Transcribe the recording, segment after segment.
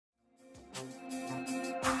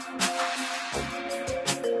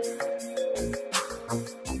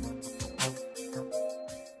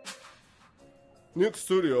NUKE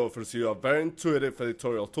Studio offers you a very intuitive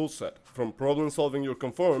editorial toolset, from problem solving your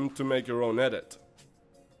conform to make your own edit.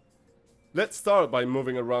 Let's start by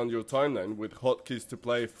moving around your timeline with hotkeys to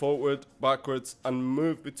play forward, backwards and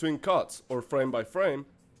move between cuts or frame by frame.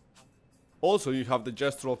 Also, you have the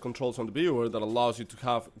gestural controls on the viewer that allows you to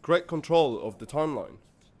have great control of the timeline.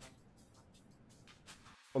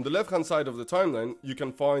 On the left hand side of the timeline, you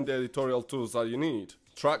can find the editorial tools that you need.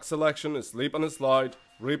 Track selection, sleep and slide,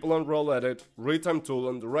 ripple and roll edit, retime tool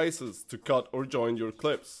and erases to cut or join your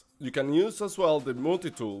clips. You can use as well the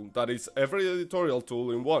multi-tool, that is every editorial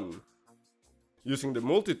tool in one. Using the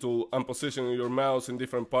multi-tool and positioning your mouse in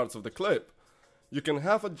different parts of the clip, you can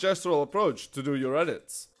have a gestural approach to do your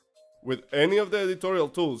edits. With any of the editorial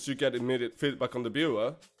tools you get immediate feedback on the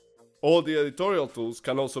viewer. All the editorial tools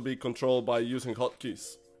can also be controlled by using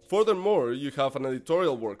hotkeys. Furthermore, you have an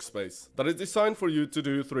editorial workspace that is designed for you to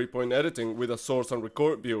do 3-point editing with a source and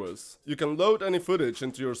record viewers. You can load any footage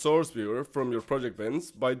into your source viewer from your project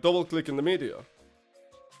bins by double-clicking the media,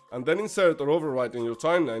 and then insert or overwrite in your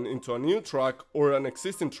timeline into a new track or an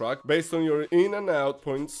existing track based on your in and out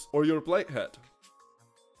points or your playhead.